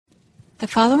The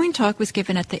following talk was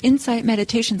given at the Insight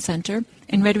Meditation Center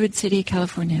in Redwood City,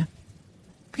 California.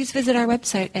 Please visit our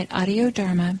website at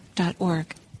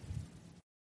audiodharma.org.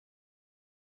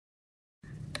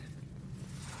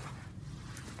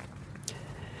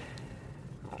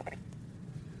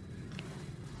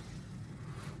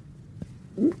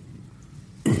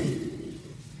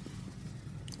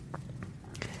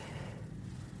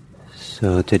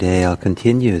 So today I'll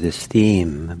continue this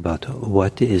theme about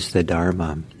what is the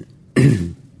Dharma.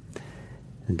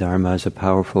 The Dharma is a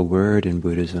powerful word in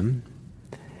Buddhism,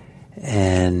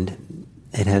 and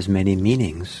it has many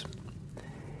meanings.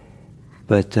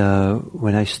 But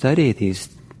when I study these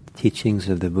teachings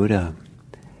of the Buddha,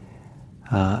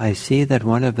 I see that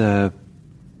one of the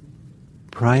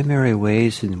primary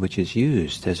ways in which it's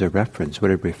used as a reference,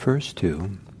 what it refers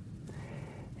to,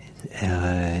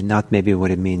 not maybe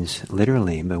what it means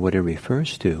literally, but what it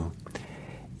refers to,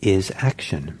 is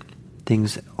action.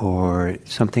 Things or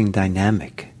something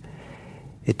dynamic.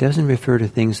 It doesn't refer to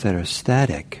things that are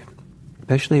static,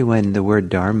 especially when the word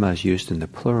dharma is used in the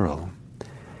plural.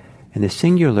 In the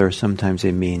singular, sometimes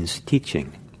it means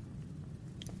teaching.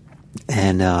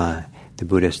 And the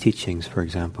Buddha's teachings, for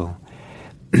example.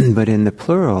 But in the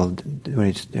plural, when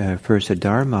it refers to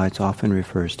dharma, it often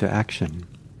refers to action.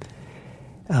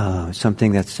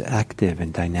 Something that's active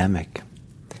and dynamic.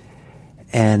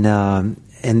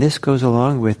 And this goes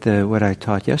along with what I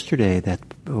taught yesterday, that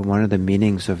one of the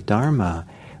meanings of Dharma,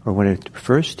 or what it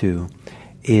refers to,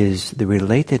 is the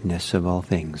relatedness of all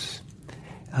things.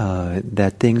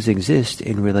 That things exist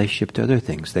in relationship to other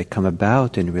things. They come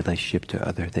about in relationship to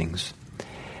other things.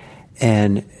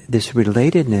 And this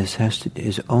relatedness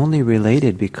is only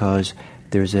related because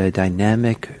there's a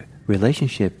dynamic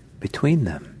relationship between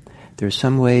them. There's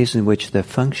some ways in which the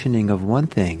functioning of one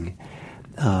thing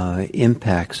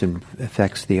impacts and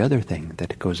affects the other thing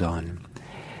that goes on.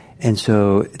 And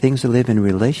so things live in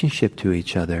relationship to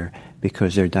each other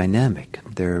because they're dynamic.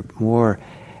 They're more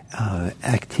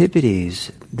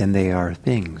activities than they are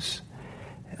things.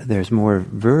 There's more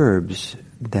verbs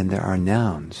than there are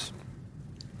nouns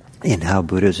in how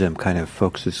Buddhism kind of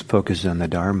focuses on the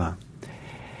Dharma.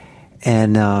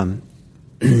 And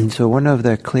so one of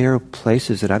the clear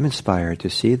places that I'm inspired to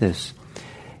see this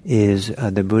is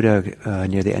the Buddha,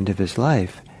 near the end of his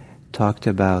life, talked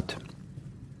about,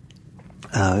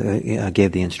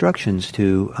 gave the instructions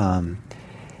to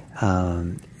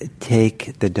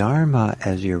take the Dharma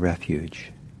as your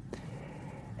refuge,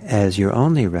 as your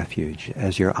only refuge,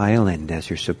 as your island, as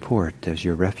your support, as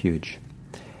your refuge.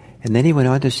 And then he went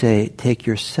on to say, take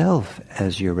yourself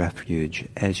as your refuge,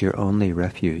 as your only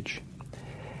refuge.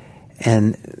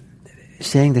 And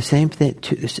saying the same thing,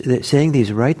 saying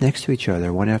these right next to each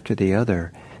other, one after the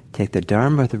other, take the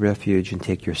Dharma as the refuge and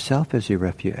take yourself as your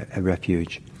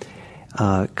refuge,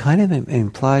 kind of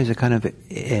implies a kind of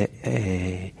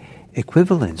a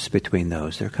equivalence between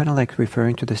those. They're kind of like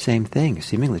referring to the same thing,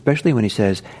 seemingly, especially when he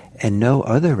says, and no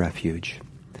other refuge.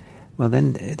 Well,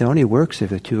 then it only works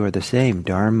if the two are the same,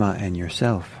 Dharma and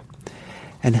yourself.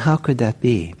 And how could that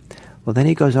be? Well, then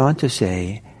he goes on to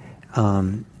say,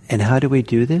 and how do we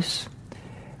do this?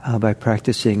 By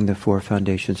practicing the four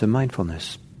foundations of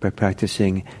mindfulness, by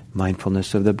practicing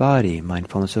mindfulness of the body,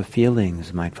 mindfulness of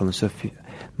feelings, mindfulness of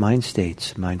mind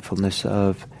states, mindfulness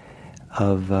of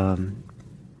the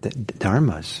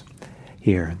dharmas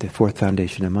here, the fourth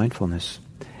foundation of mindfulness.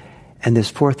 And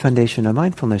this fourth foundation of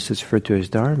mindfulness is referred to as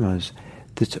dharmas,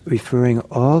 that's referring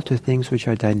all to things which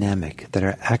are dynamic, that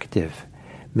are active.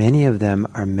 Many of them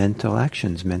are mental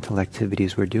actions, mental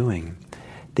activities we're doing.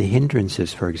 The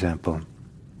hindrances, for example.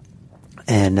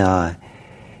 And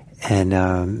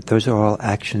those are all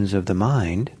actions of the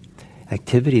mind,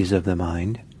 activities of the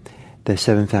mind, the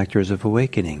 7 factors of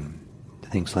awakening,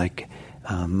 things like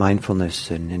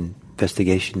mindfulness and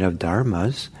investigation of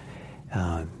dharmas,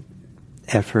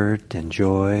 effort and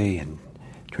joy and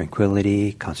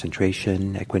tranquility,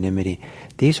 concentration, equanimity.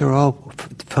 These are all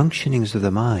functionings of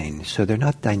the mind, so they're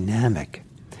not dynamic.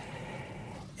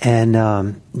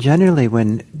 And generally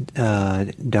when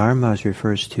dharmas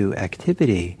refers to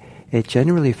activity, it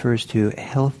generally refers to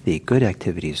healthy, good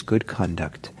activities, good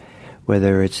conduct.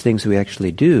 Whether it's things we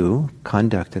actually do,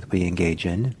 conduct that we engage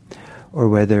in, or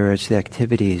whether it's the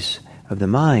activities of the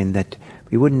mind that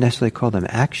we wouldn't necessarily call them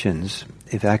actions,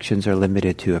 if actions are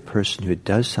limited to a person who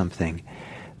does something,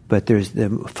 but there's the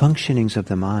functionings of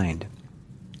the mind.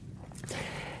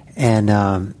 And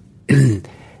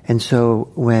and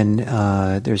so when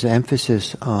there's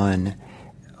emphasis on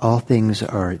all things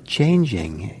are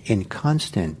changing,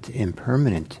 inconstant,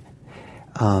 impermanent,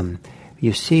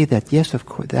 you see that, yes, of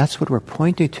course, that's what we're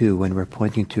pointing to when we're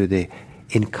pointing to the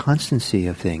inconstancy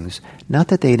of things. Not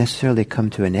that they necessarily come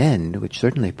to an end, which is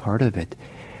certainly part of it,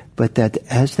 but that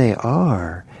as they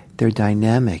are, they're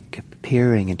dynamic,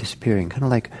 appearing and disappearing, kind of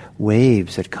like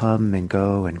waves that come and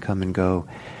go and come and go.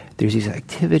 There's these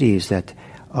activities that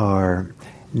are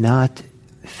not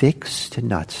fixed,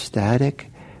 not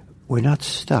static. We're not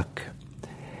stuck.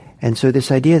 And so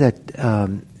this idea that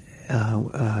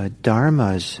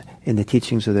dharmas in the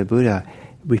teachings of the Buddha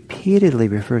repeatedly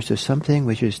refers to something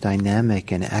which is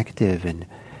dynamic and active and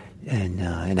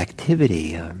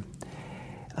activity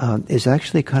is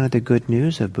actually kind of the good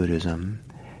news of Buddhism,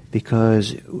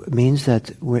 because it means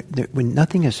that when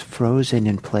nothing is frozen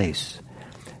in place.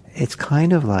 It's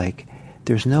kind of like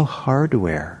there's no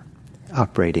hardware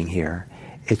operating here.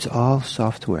 It's all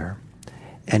software.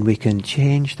 And we can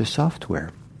change the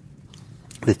software.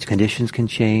 The conditions can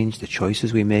change, the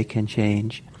choices we make can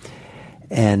change.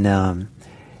 And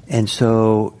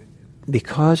so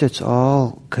because it's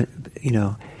all,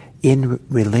 in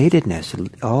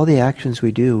relatedness, all the actions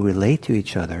we do relate to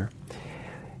each other,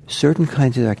 certain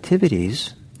kinds of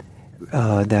activities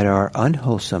that are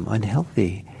unwholesome,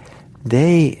 unhealthy,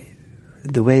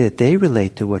 the way that they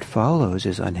relate to what follows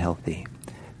is unhealthy.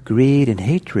 Greed and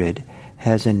hatred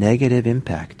has a negative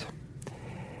impact.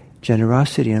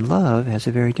 Generosity and love has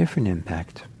a very different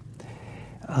impact.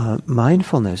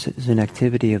 Mindfulness is an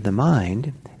activity of the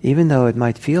mind, even though it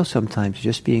might feel sometimes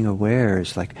just being aware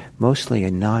is like mostly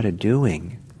not a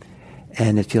doing.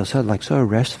 And it feels so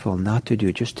restful not to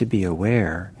do, just to be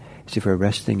aware, as if we're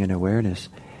resting in awareness.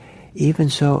 Even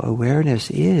so,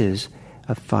 awareness is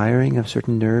a firing of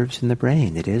certain nerves in the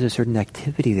brain. It is a certain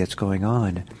activity that's going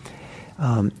on.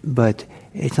 But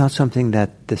it's not something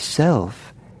that the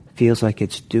self feels like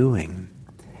it's doing.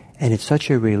 And it's such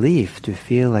a relief to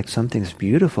feel like something's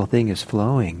beautiful thing is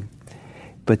flowing,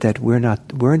 but that we're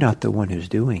not the one who's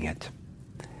doing it.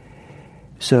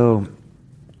 So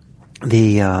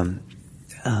when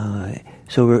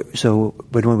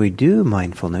we do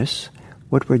mindfulness,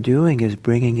 what we're doing is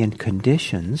bringing in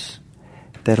conditions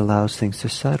that allows things to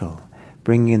settle,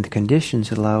 bringing in the conditions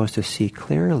that allow us to see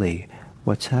clearly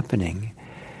what's happening,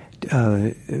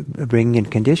 bringing in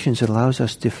conditions that allows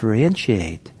us to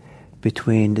differentiate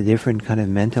between the different kind of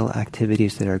mental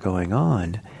activities that are going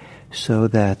on, so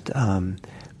that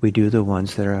we do the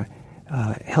ones that are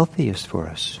healthiest for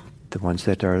us, the ones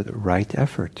that are the right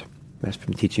effort. That's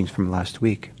from teachings from last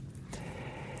week.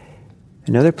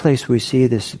 Another place we see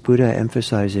this Buddha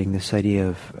emphasizing this idea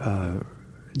of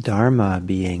dharma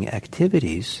being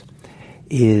activities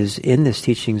is in this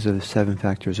teachings of the 7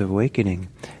 factors of awakening.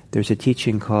 There's a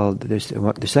teaching called,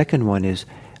 the second one is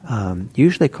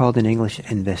usually called in English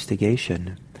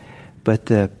investigation, but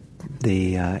the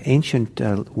ancient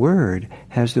word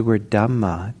has the word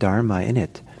dharma in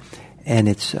it, and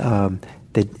it's the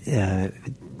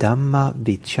Dhamma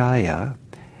Vichaya.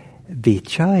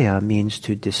 Vichaya means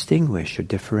to distinguish or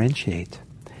differentiate.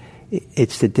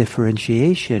 It's the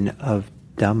differentiation of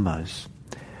dhammas.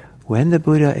 When the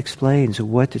Buddha explains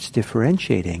what it's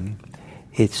differentiating,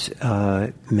 it's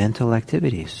mental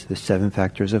activities, the 7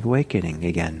 factors of awakening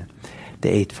again,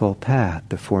 the Eightfold Path,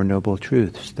 the 4 Noble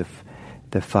Truths,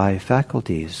 the 5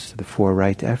 faculties, the 4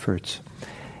 right efforts,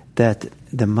 that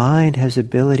the mind has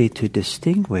ability to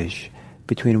distinguish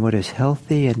between what is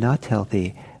healthy and not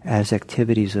healthy as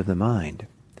activities of the mind,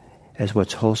 as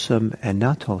what's wholesome and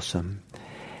not wholesome.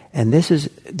 And this is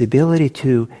the ability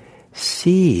to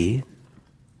see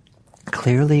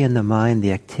clearly in the mind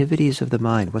the activities of the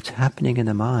mind, what's happening in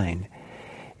the mind,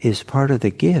 is part of the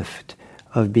gift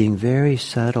of being very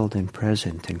settled and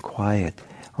present and quiet,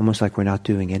 almost like we're not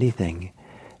doing anything.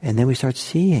 And then we start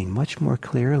seeing much more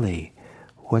clearly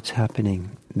what's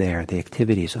happening there, the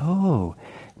activities. Oh,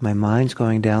 my mind's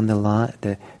going down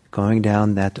going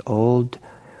down that old,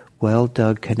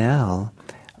 well-dug canal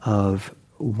of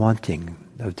wanting,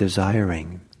 of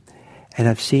desiring. And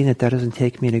I've seen that doesn't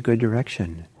take me in a good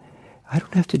direction. I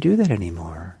don't have to do that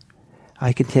anymore.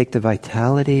 I can take the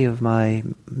vitality of my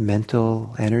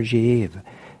mental energy, of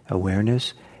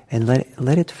awareness, and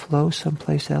let it flow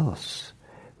someplace else.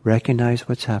 Recognize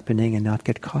what's happening and not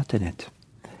get caught in it.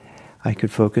 I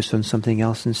could focus on something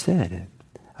else instead.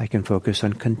 I can focus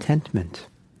on contentment.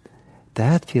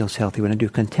 That feels healthy. When I do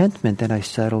contentment, then I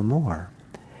settle more.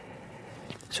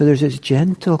 So there's this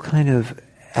gentle kind of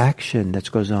action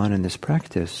that goes on in this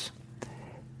practice,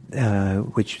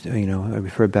 which, I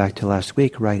refer back to last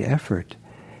week, right effort.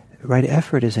 Right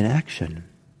effort is an action.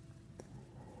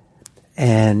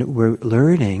 And we're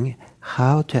learning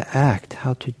how to act,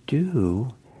 how to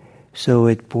do, so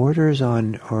it borders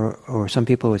on, or some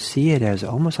people would see it as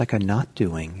almost like a not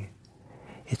doing.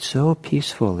 It's so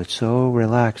peaceful, it's so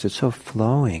relaxed, it's so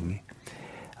flowing.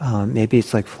 Maybe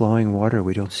it's like flowing water.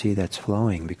 We don't see that's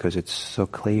flowing because it's so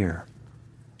clear.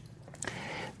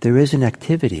 There is an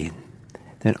activity,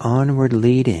 an onward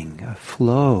leading, a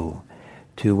flow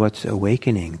to what's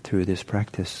awakening through this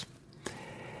practice.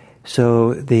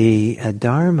 So the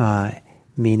Dharma,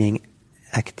 meaning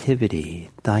activity,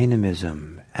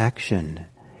 dynamism, action,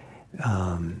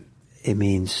 it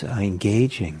means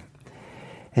engaging.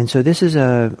 And so this is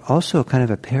also kind of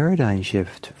a paradigm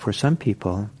shift for some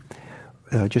people,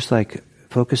 just like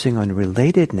focusing on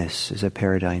relatedness is a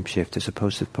paradigm shift as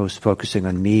opposed to focusing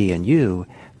on me and you,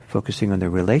 focusing on the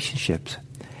relationships.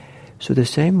 So the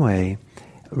same way,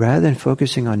 rather than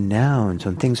focusing on nouns,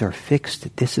 on things are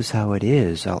fixed, this is how it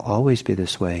is, I'll always be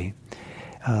this way,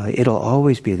 it'll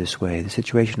always be this way, the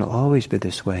situation will always be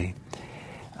this way,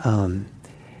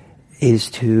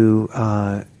 is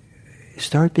to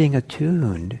start being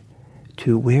attuned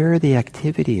to where the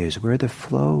activity is, where the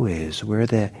flow is, where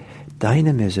the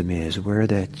dynamism is, where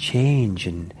the change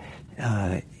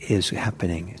is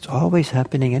happening. It's always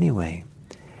happening anyway.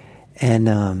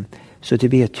 And so to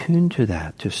be attuned to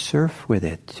that, to surf with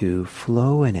it, to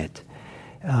flow in it,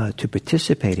 to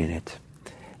participate in it.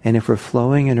 And if we're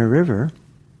flowing in a river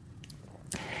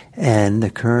and the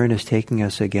current is taking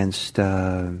us against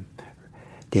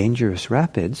dangerous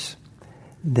rapids,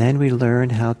 then we learn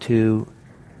how to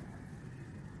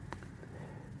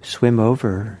swim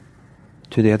over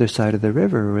to the other side of the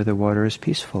river where the water is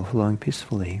peaceful, flowing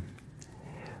peacefully.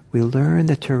 We learn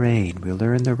the terrain, we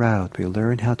learn the route, we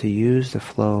learn how to use the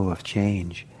flow of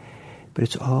change. But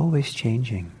it's always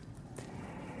changing.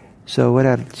 So what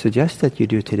I'd suggest that you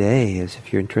do today is,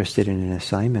 if you're interested in an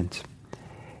assignment,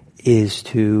 is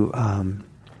to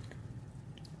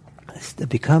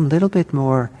become a little bit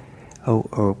more,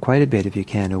 or quite a bit if you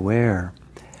can, aware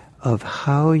of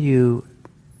how you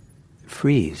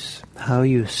freeze, how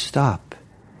you stop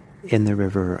in the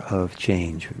river of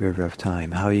change, river of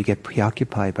time, how you get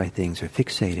preoccupied by things or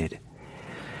fixated.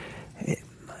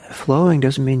 Flowing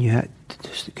doesn't mean you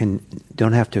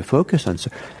don't have to focus on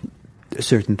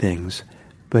certain things,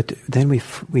 but then we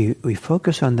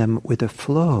focus on them with a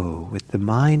flow, with the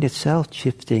mind itself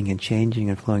shifting and changing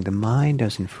and flowing. The mind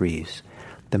doesn't freeze.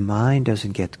 The mind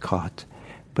doesn't get caught,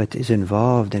 but is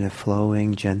involved in a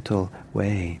flowing, gentle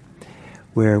way,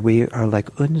 where we are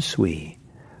like unsui.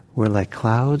 We're like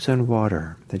clouds on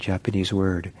water, the Japanese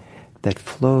word, that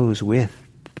flows with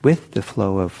the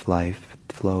flow of life,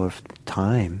 the flow of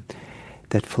time,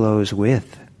 that flows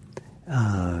with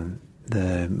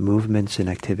the movements and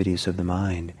activities of the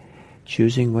mind,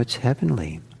 choosing what's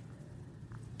heavenly.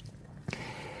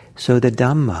 So the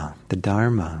Dhamma, the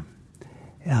Dharma,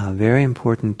 very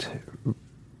important.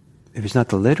 If it's not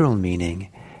the literal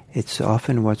meaning, it's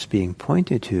often what's being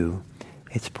pointed to.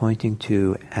 It's pointing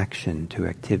to action, to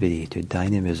activity, to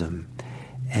dynamism.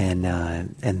 And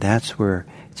that's where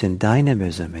it's in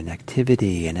dynamism and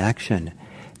activity and action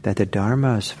that the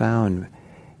Dharma is found,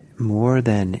 more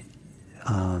than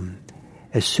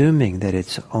assuming that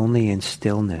it's only in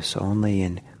stillness, only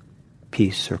in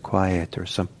peace or quiet or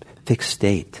some fixed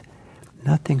state.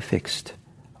 Nothing fixed,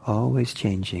 always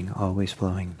changing, always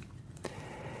flowing.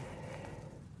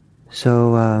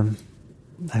 So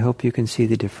I hope you can see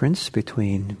the difference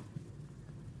between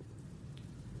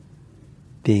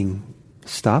being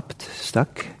stopped,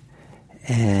 stuck,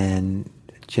 and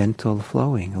gentle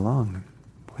flowing along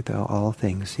with all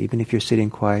things. Even if you're sitting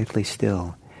quietly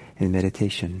still in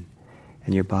meditation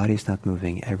and your body's not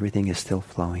moving, everything is still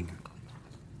flowing.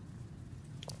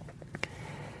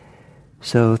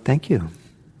 So thank you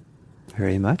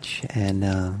very much, and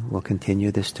we'll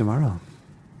continue this tomorrow.